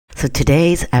So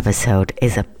today's episode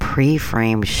is a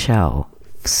pre-framed show.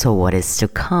 So what is to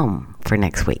come for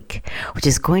next week, which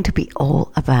is going to be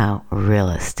all about real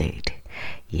estate.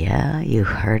 Yeah, you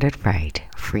heard it right.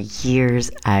 For years,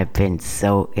 I've been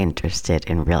so interested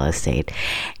in real estate.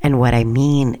 And what I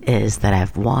mean is that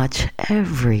I've watched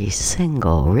every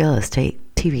single real estate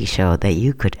TV show that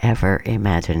you could ever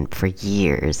imagine for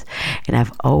years. And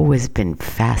I've always been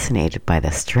fascinated by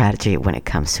the strategy when it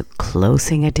comes to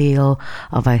closing a deal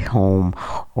of a home,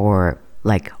 or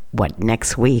like what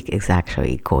next week is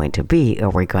actually going to be,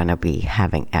 or we're going to be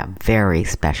having a very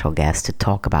special guest to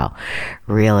talk about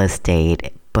real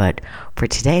estate. But for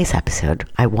today's episode,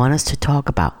 I want us to talk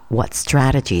about what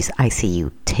strategies I see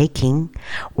you taking,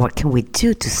 what can we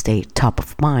do to stay top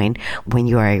of mind when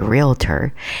you are a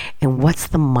realtor, and what's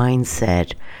the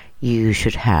mindset you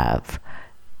should have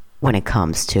when it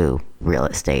comes to real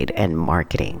estate and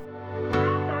marketing.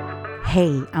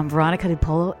 Hey, I'm Veronica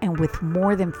DiPolo, and with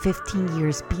more than 15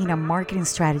 years being a marketing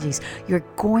strategist, you're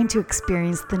going to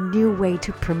experience the new way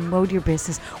to promote your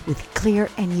business with clear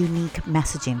and unique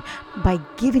messaging by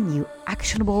giving you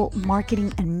actionable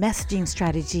marketing and messaging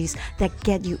strategies that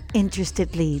get you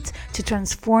interested leads to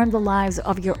transform the lives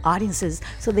of your audiences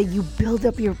so that you build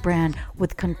up your brand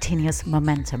with continuous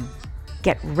momentum.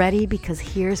 Get ready, because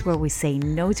here's where we say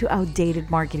no to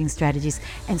outdated marketing strategies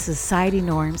and society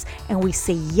norms, and we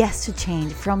say yes to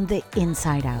change from the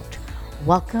inside out.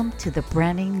 Welcome to the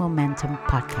Branding Momentum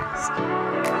Podcast.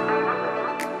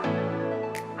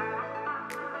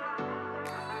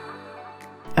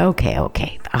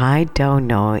 Okay. I don't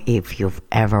know if you've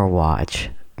ever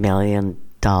watched $1 Million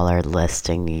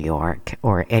Listing New York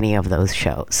or any of those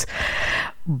shows,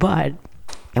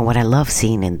 and what I love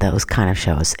seeing in those kind of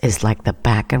shows is like the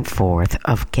back and forth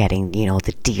of getting,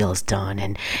 the deals done.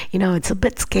 And, it's a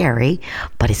bit scary,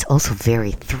 but it's also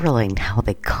very thrilling how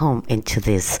they come into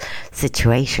these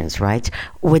situations, right?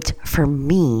 Which for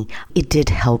me, it did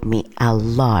help me a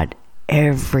lot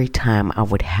every time I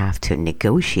would have to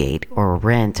negotiate or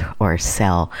rent or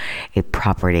sell a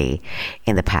property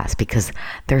in the past, because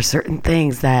there are certain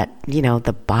things that,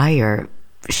 the buyer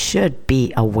should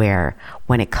be aware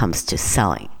when it comes to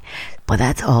selling. But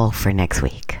that's all for next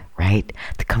week, right?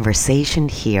 The conversation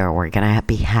here we're going to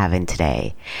be having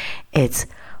today, it's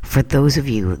for those of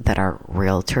you that are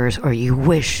realtors, or you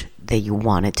wish that you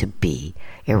wanted to be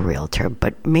a realtor,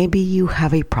 but maybe you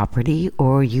have a property,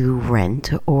 or you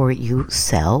rent, or you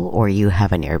sell, or you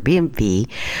have an Airbnb,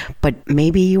 but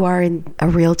maybe you are a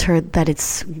realtor that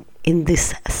it's in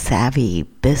this savvy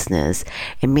business,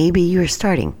 and maybe you're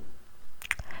starting.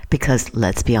 Because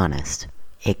let's be honest,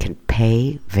 it can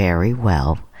pay very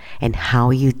well, and how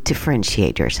you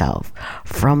differentiate yourself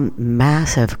from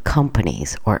massive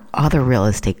companies or other real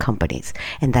estate companies.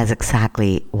 And that's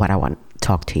exactly what I want to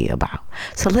talk to you about.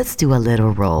 So let's do a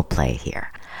little role play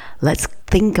here. Let's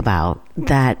think about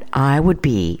that I'm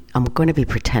going to be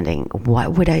pretending,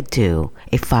 what would I do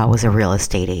if I was a real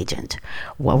estate agent?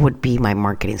 What would be my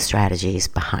marketing strategies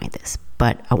behind this?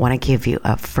 But I want to give you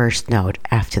a first note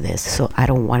after this, so I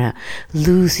don't want to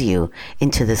lose you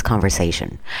into this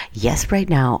conversation. Yes, right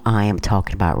now I am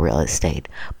talking about real estate,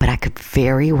 but I could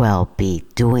very well be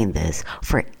doing this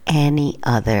for any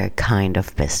other kind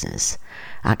of business.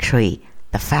 Actually,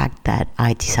 the fact that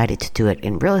I decided to do it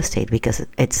in real estate because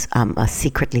I'm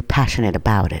secretly passionate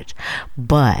about it.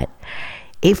 But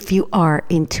if you are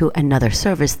into another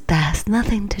service that has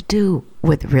nothing to do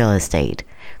with real estate,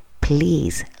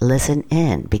 please listen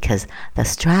in, because the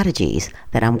strategies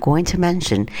that I'm going to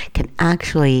mention can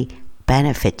actually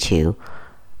benefit you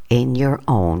in your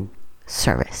own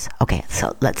service. Okay,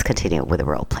 so let's continue with the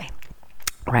role play.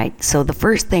 Right? So the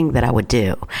first thing that I would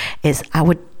do is I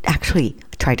would actually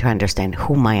try to understand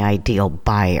who my ideal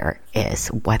buyer is,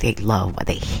 what they love, what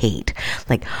they hate,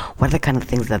 like what are the kind of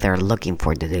things that they're looking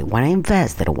for. Do they want to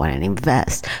invest? They don't want to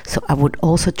invest. So I would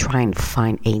also try and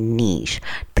find a niche,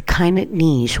 the kind of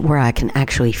niche where I can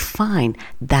actually find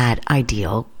that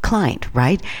ideal client,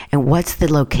 right? And what's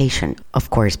the location? Of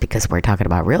course, because we're talking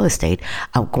about real estate,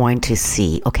 I'm going to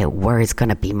see, okay, where is going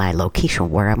to be my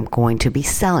location, where I'm going to be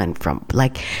selling from,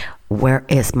 like where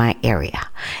is my area?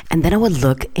 And then I would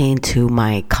look into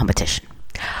my competition.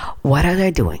 What are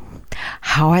they doing?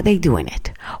 How are they doing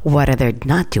it? What are they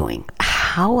not doing?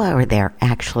 How are they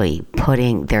actually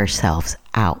putting themselves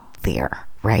out there,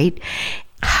 right?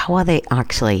 How are they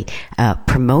actually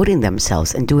promoting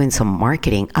themselves and doing some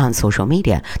marketing on social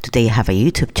media? Do they have a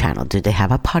YouTube channel? Do they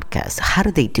have a podcast? How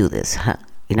do they do this?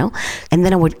 And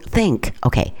then I would think,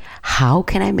 okay, how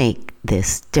can I make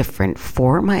this different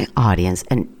for my audience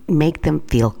and make them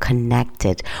feel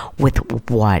connected with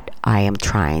what I am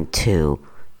trying to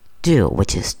do,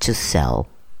 which is to sell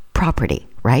property,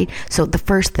 right? So the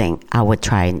first thing I would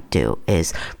try and do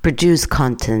is produce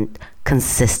content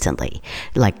consistently,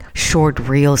 like short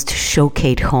reels to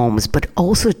showcase homes, but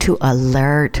also to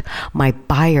alert my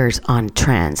buyers on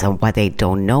trends and what they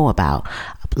don't know about,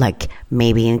 like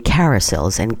maybe in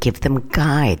carousels, and give them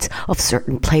guides of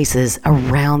certain places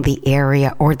around the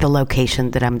area or the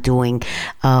location that I'm doing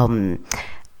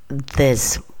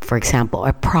this, for example,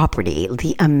 a property,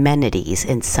 the amenities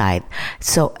inside.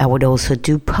 So I would also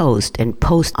do post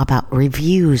about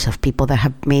reviews of people that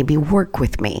have maybe worked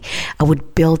with me. I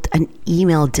would build an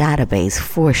email database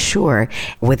for sure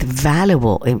with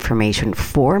valuable information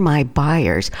for my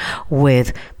buyers,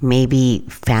 with maybe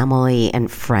family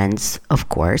and friends, of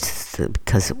course,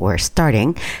 because we're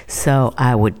starting. So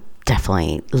I would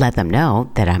definitely let them know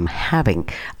that I'm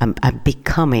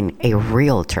becoming a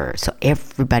realtor. So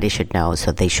everybody should know.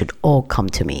 So they should all come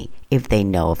to me if they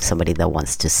know of somebody that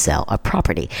wants to sell a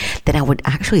property. Then I would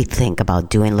actually think about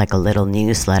doing like a little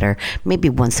newsletter, maybe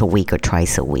once a week or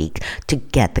twice a week, to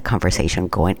get the conversation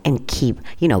going and keep,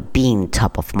 being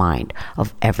top of mind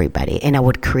of everybody. And I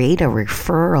would create a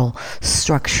referral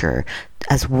structure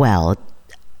as well,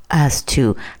 as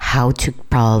to how to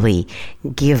probably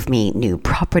give me new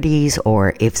properties,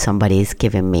 or if somebody's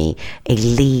giving me a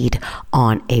lead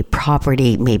on a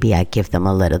property, maybe I give them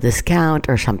a little discount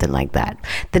or something like that.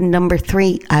 Then number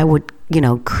 3, I would,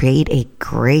 create a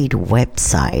great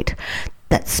website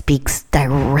that speaks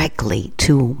directly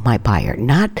to my buyer,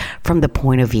 not from the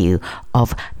point of view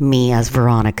of me as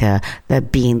Veronica,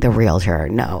 that being the realtor.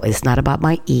 No, it's not about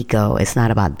my ego. It's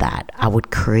not about that. I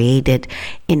would create it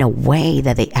in a way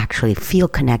that they actually feel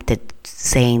connected,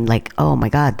 saying like, oh my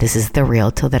God, this is the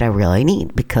realtor that I really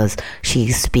need, because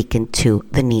she's speaking to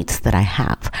the needs that I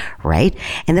have, right?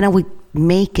 And then I would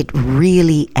make it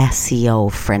really SEO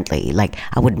friendly. Like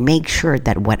I would make sure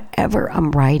that whatever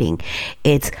I'm writing,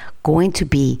 it's going to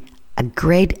be a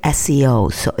great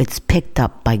SEO, so it's picked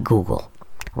up by Google,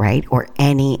 right? Or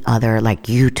any other, like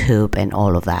YouTube and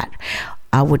all of that.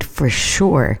 I would for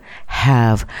sure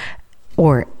have,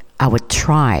 or I would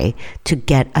try to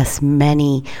get as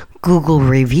many Google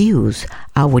reviews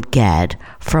I would get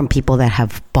from people that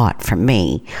have bought from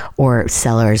me, or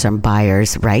sellers and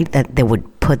buyers, right? That they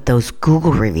would put those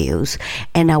Google reviews,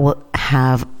 and I will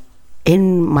have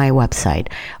in my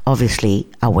website, obviously,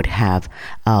 I would have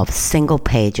single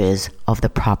pages of the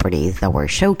properties that we're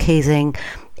showcasing,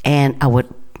 and I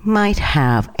might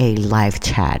have a live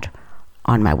chat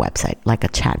on my website, like a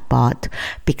chat bot,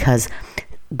 because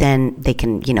then they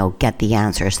can, get the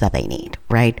answers that they need,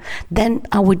 right? Then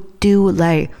I would do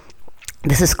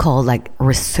this is called like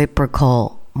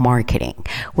reciprocal marketing,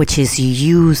 which is you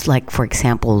use, like, for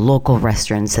example, local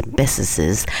restaurants and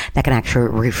businesses that can actually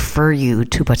refer you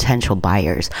to potential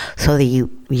buyers, so that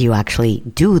you actually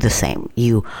do the same.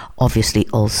 You obviously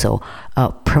also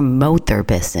promote their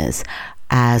business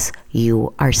as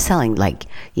you are selling. Like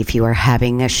if you are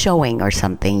having a showing or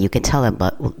something, you can tell them,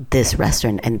 but this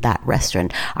restaurant and that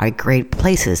restaurant are great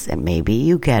places, and maybe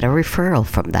you get a referral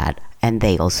from that, and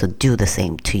they also do the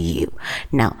same to you.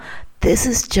 Now, this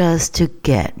is just to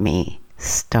get me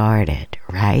started,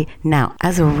 right? Now,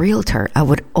 as a realtor, I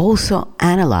would also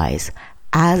analyze,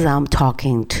 as I'm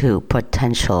talking to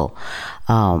potential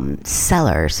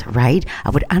sellers, right?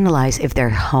 I would analyze if their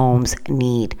homes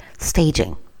need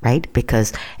staging, right?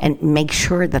 And make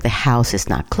sure that the house is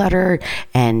not cluttered,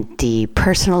 and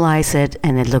depersonalize it,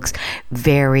 and it looks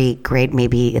very great.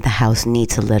 Maybe the house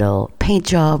needs a little paint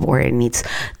job, or it needs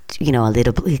a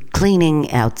little bit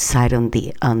cleaning outside on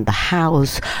the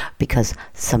house, because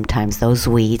sometimes those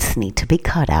weeds need to be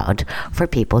cut out for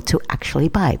people to actually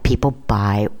buy. People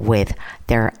buy with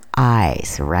their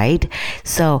eyes, right?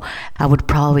 So I would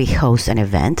probably host an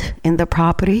event in the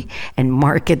property and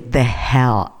market the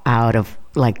hell out of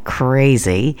like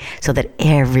crazy, so that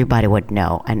everybody would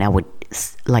know. And I would,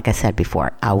 like I said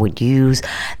before, I would use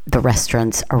the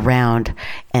restaurants around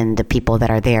and the people that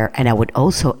are there. And I would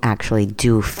also actually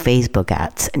do Facebook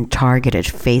ads, and targeted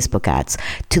Facebook ads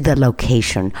to the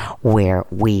location where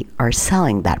we are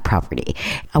selling that property.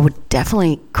 I would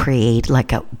definitely create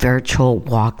like a virtual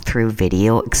walkthrough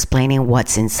video explaining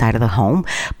what's inside of the home,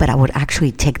 but I would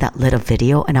actually take that little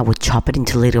video and I would chop it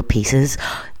into little pieces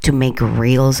to make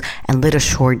reels and little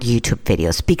short YouTube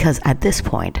videos. Because at this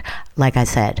point, like I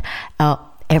said,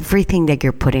 everything that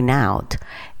you're putting out,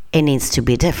 it needs to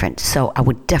be different. So I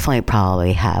would definitely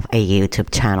probably have a YouTube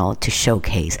channel to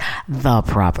showcase the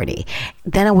property.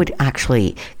 Then I would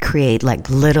actually create like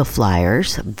little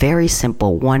flyers, very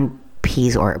simple, one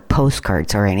piece or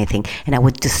postcards or anything, and I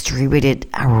would distribute it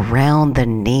around the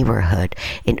neighborhood,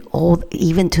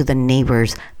 even to the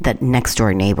neighbors, the next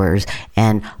door neighbors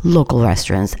and local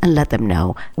restaurants, and let them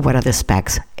know what are the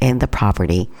specs in the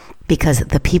property, because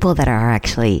the people that are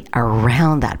actually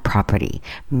around that property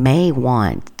may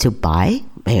want to buy,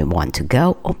 may want to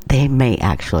go, or they may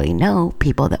actually know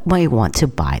people that may want to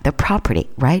buy the property,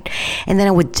 right? And then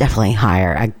I would definitely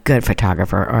hire a good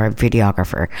photographer or a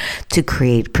videographer to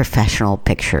create professional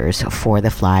pictures for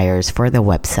the flyers, for the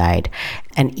website,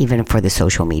 and even for the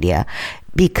social media,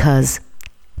 because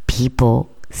people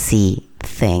see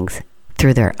things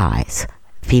through their eyes.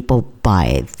 People buy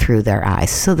it through their eyes.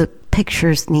 So the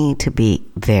pictures need to be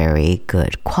very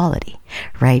good quality,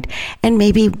 right? And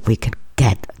maybe we could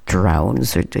get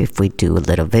drones, or if we do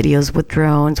little videos with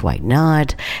drones, why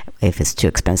not? If it's too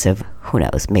expensive, who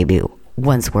knows? Maybe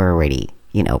once we're already,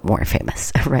 more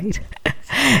famous, right?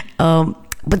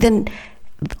 But then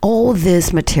all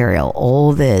this material,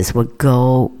 all this would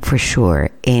go for sure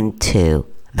into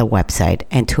the website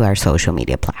and to our social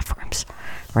media platforms,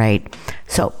 right?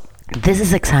 So this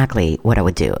is exactly what I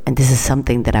would do. And this is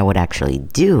something that I would actually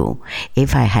do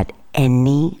if I had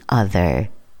any other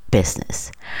business.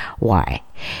 Why?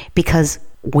 Because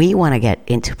we want to get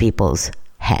into people's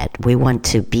head. We want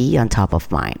to be on top of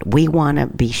mind. We want to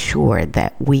be sure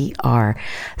that we are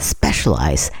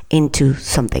specialized into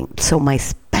something. So my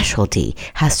specialty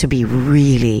has to be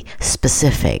really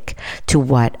specific to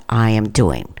what I am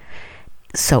doing.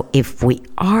 So if we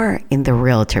are in the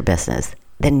realtor business,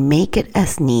 then make it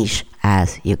as niche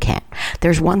as you can.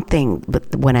 There's one thing,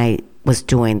 but when I was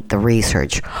doing the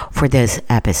research for this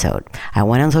episode, I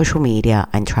went on social media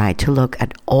and tried to look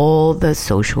at all the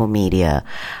social media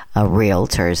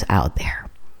realtors out there.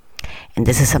 And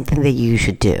this is something that you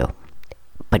should do,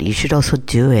 but you should also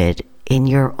do it in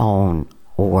your own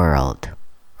world,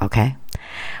 okay?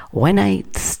 When I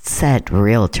said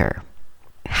realtor,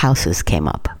 houses came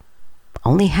up.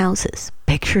 Only houses,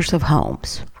 pictures of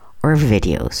homes, or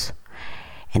videos.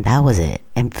 And that was it.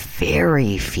 And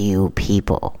very few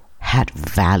people had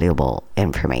valuable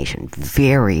information.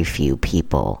 Very few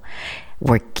people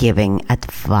were giving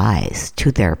advice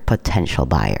to their potential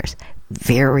buyers.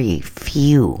 Very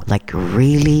few, like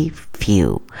really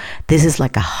few. This is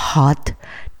like a hot,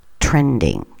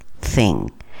 trending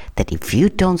thing that if you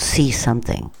don't see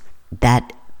something,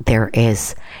 that there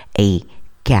is a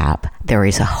gap, there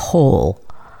is a hole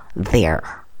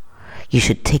there. You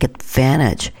should take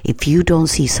advantage if you don't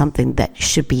see something that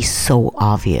should be so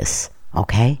obvious,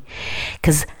 okay?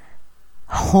 Because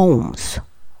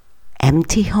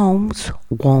empty homes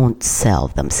won't sell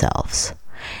themselves.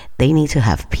 They need to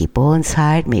have people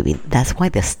inside. Maybe that's why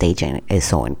the staging is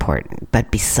so important.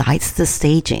 But besides the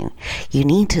staging, you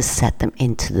need to set them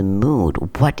into the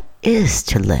mood. What is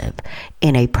to live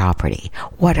in a property?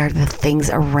 What are the things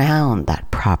around that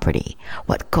property?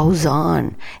 What goes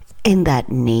on in that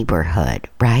neighborhood,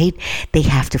 right? They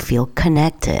have to feel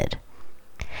connected.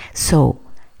 So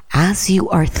as you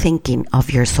are thinking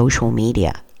of your social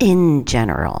media in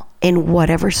general, in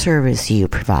whatever service you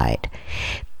provide,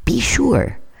 be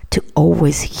sure to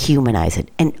always humanize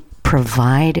it and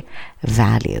provide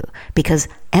value, because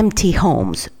empty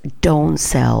homes don't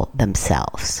sell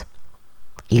themselves.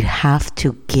 You have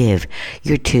to give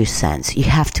your 2 cents. You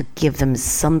have to give them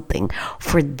something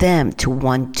for them to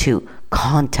want to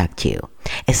contact you.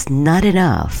 It's not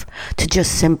enough to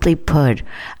just simply put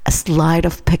a slide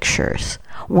of pictures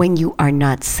when you are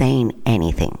not saying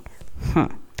anything.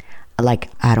 Like,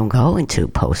 I don't go into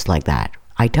posts like that.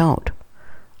 I don't.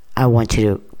 I want you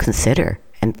to consider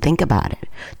and think about it.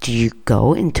 Do you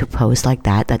go into posts like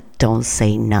that don't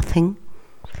say nothing?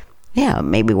 Yeah,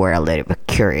 maybe we're a little bit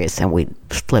curious and we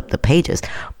flip the pages,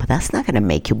 but that's not going to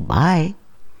make you buy.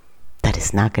 That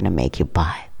is not going to make you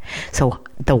buy. So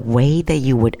the way that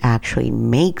you would actually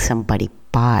make somebody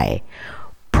buy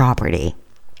property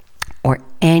or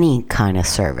any kind of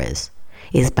service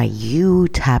is by you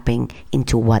tapping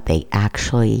into what they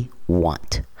actually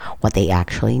want, what they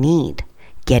actually need,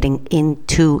 getting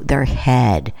into their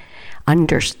head,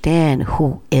 understand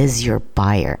who is your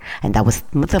buyer. And that was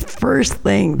the first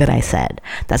thing that I said.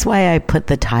 That's why I put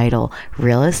the title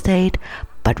Real Estate,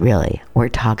 but really, we're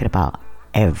talking about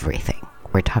everything.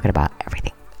 We're talking about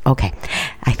everything. Okay,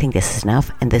 I think this is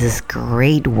enough, and this is a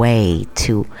great way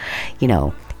to,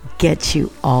 get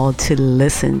you all to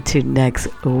listen to next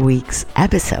week's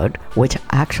episode, which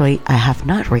actually I have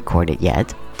not recorded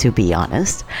yet, to be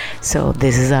honest. So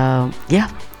this is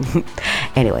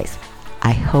anyways,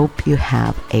 I hope you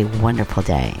have a wonderful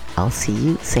day. I'll see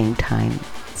you same time,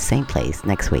 same place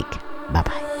next week.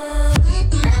 Bye-bye.